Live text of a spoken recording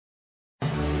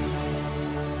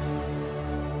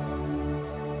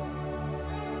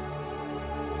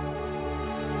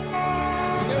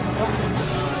What's been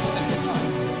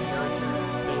It's his character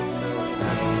face, so it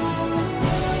has the same skin as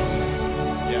this.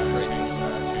 Yeah,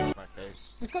 I changed my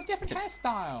face. It's got different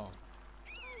hairstyle.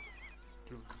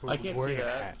 I can't see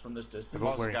that from this distance. We've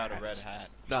also got a red hat.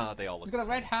 Nah, they all look He's got a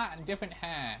red hat and different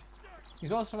hair.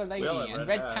 He's also a lady all have and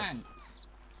red red hats. pants.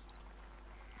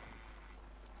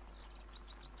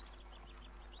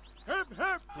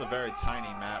 This is a very tiny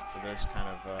map for this kind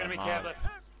of Enemy mod. cab left.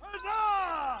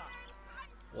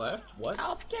 Left? What?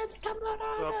 Well,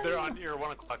 they're on your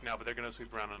 1 o'clock now, but they're gonna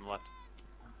sweep around on the left.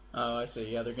 Oh, I see.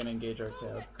 Yeah, they're gonna engage our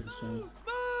cav pretty soon.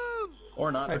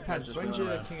 Or not. Hey, our cav's Pants, just when's going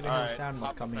your around. King of the Hill Alright, sound mod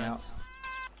pop the coming out? fence.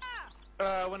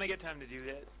 When I get time to do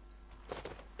that.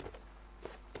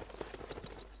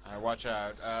 Alright, watch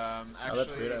out. Oh, that's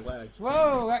Actually, weird. I lagged.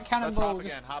 Whoa, that let's cannonball hop just...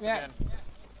 again, hop yeah. again.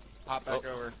 Hop back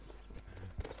over.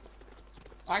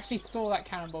 I actually saw that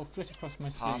cannonball flit across my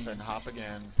screen. Hop and hop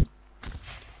again.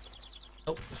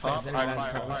 Oh, the fence, Alright, anyone has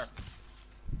fire, problems? fire.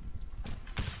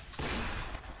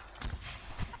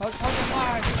 Hold the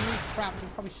fire, it's gonna be crap.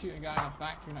 We'll probably shoot a guy in the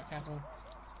back if you're not careful.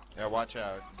 Yeah, watch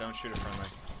out. Don't shoot it friendly.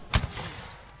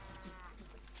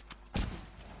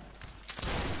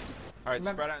 Alright,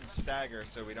 spread out and stagger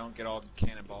so we don't get all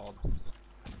cannonballed.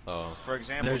 Oh. For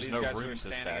example, There's these no guys room were to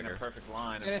standing in stagger. a perfect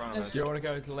line in Yeah, front of us. You want to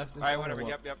go to the left this Alright, time or whatever.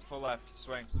 what? Yep, full left.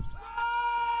 Swing.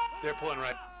 They're pulling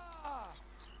right.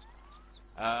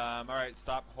 Alright,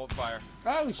 stop. Hold fire. Oh,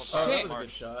 Oh, that shit! was a good March.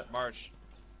 shot. March.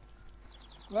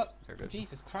 Well, Very good.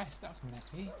 Jesus Christ, that was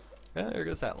messy. Yeah, there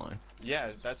goes that line.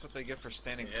 Yeah, that's what they get for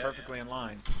standing Yeah. perfectly in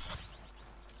line.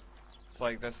 It's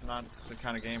like, that's not the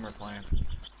kind of game we're playing.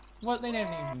 Well, they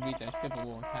never even read their Civil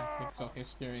War tactics or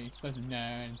history. Those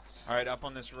nerds. Alright, up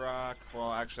on this rock.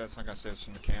 Well, actually, that's not gonna save us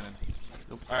from the cannon.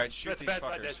 Alright, shoot That's these bad,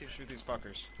 bad, fuckers. Desi. Shoot these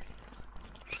fuckers.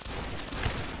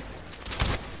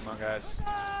 Come on, guys.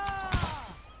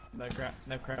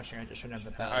 No crouching, I just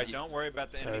remembered that. Alright, don't worry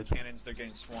about the enemy cannons. They're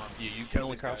getting swarmed. You can Kill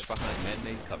only these crouch guys. behind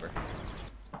man-made cover.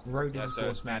 Road Yeah, is so of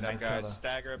course stand up, man-made guys. cover.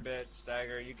 Stagger a bit.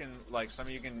 Stagger. You can, like, some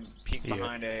of you can peek Yeah.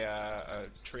 behind a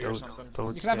tree or something.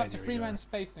 Don't You can have up stand to here, 3 you know. man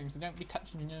spacing, so don't be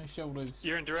touching your shoulders.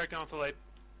 You're in direct enfilade.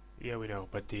 Yeah, we know,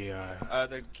 but the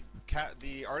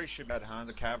The already shoot bad, huh?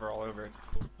 The cav are all over it.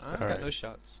 I got Alright. no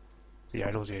shots. yeah,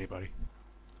 I don't see anybody.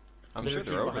 I'm There's sure a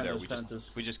few they're over behind there. those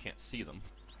fences. We just can't see them.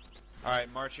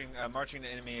 Alright, marching to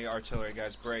enemy artillery,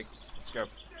 guys. Break. Let's go.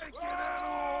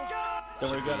 Don't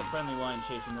worry, we got a friendly line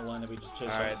chasing the line that we just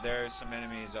chased. Alright, off. there's some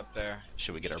enemies up there.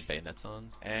 Should we get our bayonets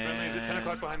on? Friendly's And at 10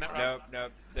 o'clock behind that rock. Nope,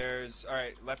 nope. There's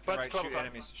alright, left and Butts, right. 12 Shoot o'clock.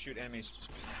 enemies. Shoot enemies.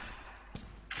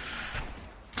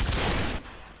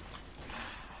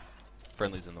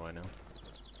 Friendly's in the way now.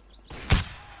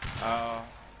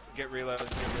 Get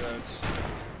reloads,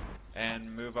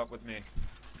 and move up with me.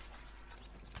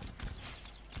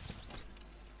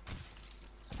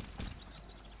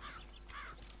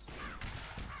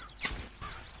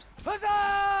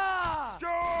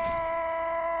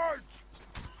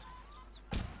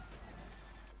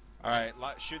 Alright,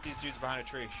 shoot these dudes behind a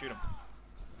tree. Shoot them.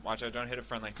 Watch out, don't hit a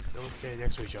friendly. Don't stand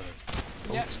next to each other.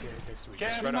 Don't Yep. stand next to each Cab.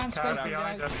 other. Spread 3 out, man spread spacing,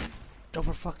 out. guys. Oh,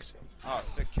 for fuck's sake. Oh,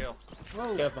 sick kill.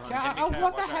 Whoa. Cab behind. Yeah, Enemy oh, cab,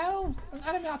 what the watch out. hell? An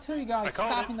enemy artillery guy I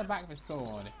called stabbing it. the back with a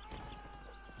sword.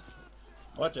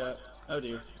 Watch out. Oh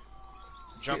dear.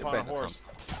 Jump Get on a bayonets horse.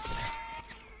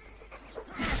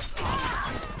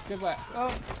 Good work.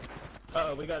 Oh,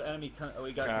 Uh-oh, we got enemy.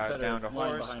 We got Confederate down to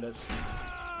line horse. behind us.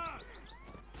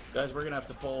 Guys, we're gonna have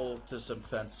to pull to some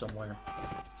fence somewhere.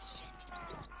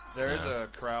 There is a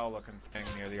corral looking thing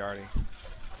near the arty.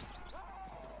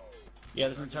 Yeah,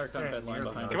 there's an entire Confed line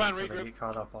behind us. Come on, regroup. Get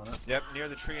caught up on it. Yep, near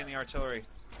the tree and the artillery.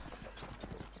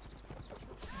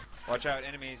 Watch out,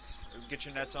 enemies. Get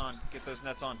your nets on. Get those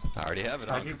nets on. I already have it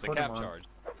I on can because the put 'em cap on. charge.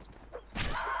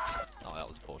 Oh, that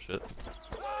was bullshit.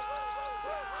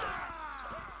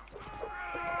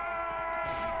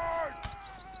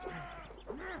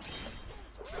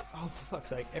 Oh, for fuck's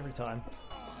sake, every time.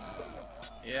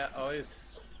 Yeah,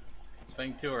 always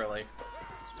swing too early.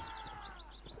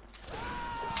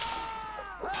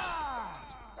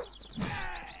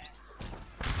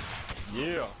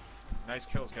 Yeah. Nice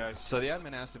kills, guys. So the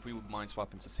admin asked if we would mind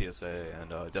swapping to CSA, and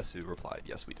Desu replied,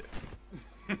 yes, we do.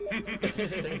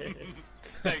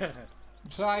 Thanks.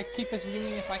 shall I keep this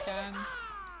union if I can?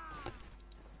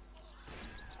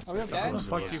 Are we all How dead? the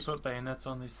fuck do you Put bayonets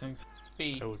on these things.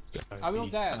 B. That would, Are we all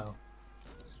be- dead? Oh.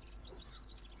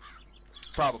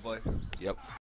 Probably. Yep.